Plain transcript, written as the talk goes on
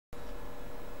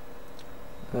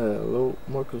Hello,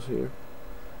 Marcus here.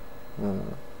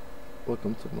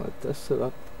 Welcome to my test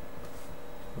setup.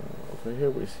 Over here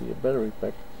we see a battery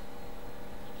pack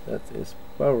that is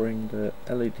powering the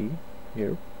LED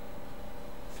here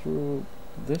through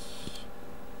this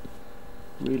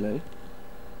relay.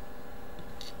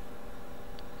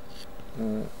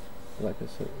 Like I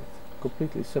said, it's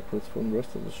completely separate from the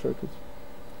rest of the circuit,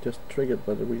 just triggered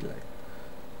by the relay.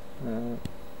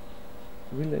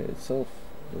 Relay itself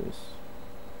is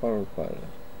powered by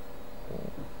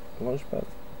a Launchpad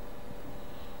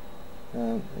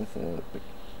and with a big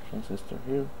transistor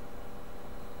here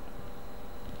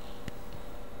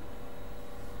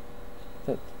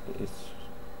that is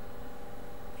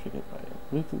triggered by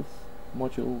a Bluetooth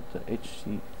module, the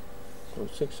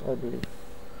HC06 I believe.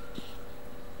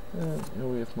 And here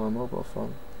we have my mobile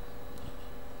phone.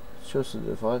 It shows the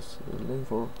device, the link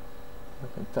for I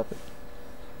can tap it.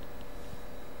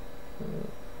 It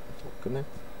will connect.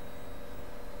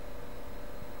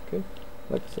 Okay,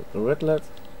 like I said, the red LED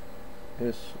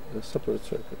is a separate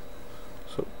circuit.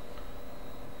 So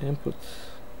input,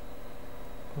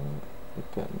 you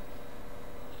can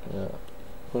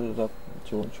put it up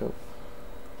that you want to show.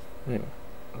 Anyway,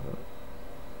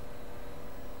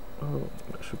 I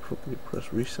should probably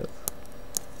press reset.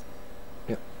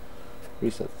 Yeah,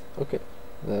 reset. Okay,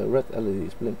 the red LED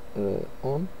is blink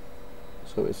on,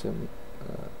 so it's in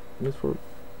mid for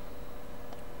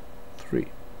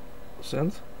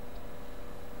 3%.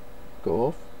 Go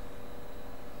off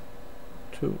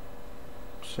 2%.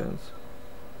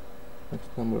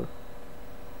 Next number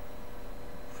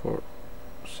 4%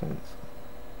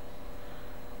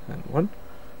 and 1.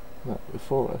 Now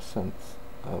before I send,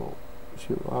 I will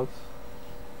zero out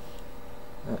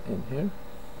in here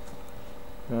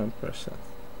and press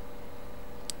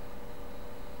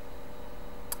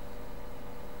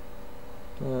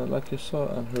send. Like you saw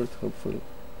and heard, hopefully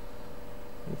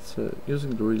it's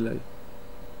using the relay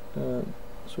and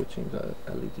switching the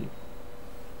LED.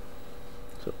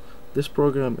 So this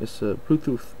program is a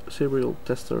Bluetooth serial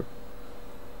tester.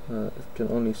 It can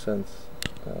only send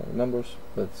numbers,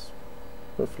 but it's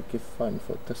perfectly fine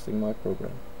for testing my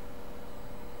program.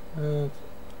 And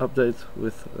update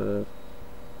with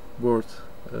board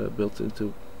built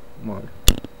into my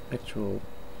actual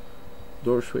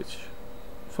door switch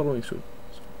following soon.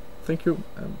 So, thank you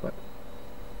and bye.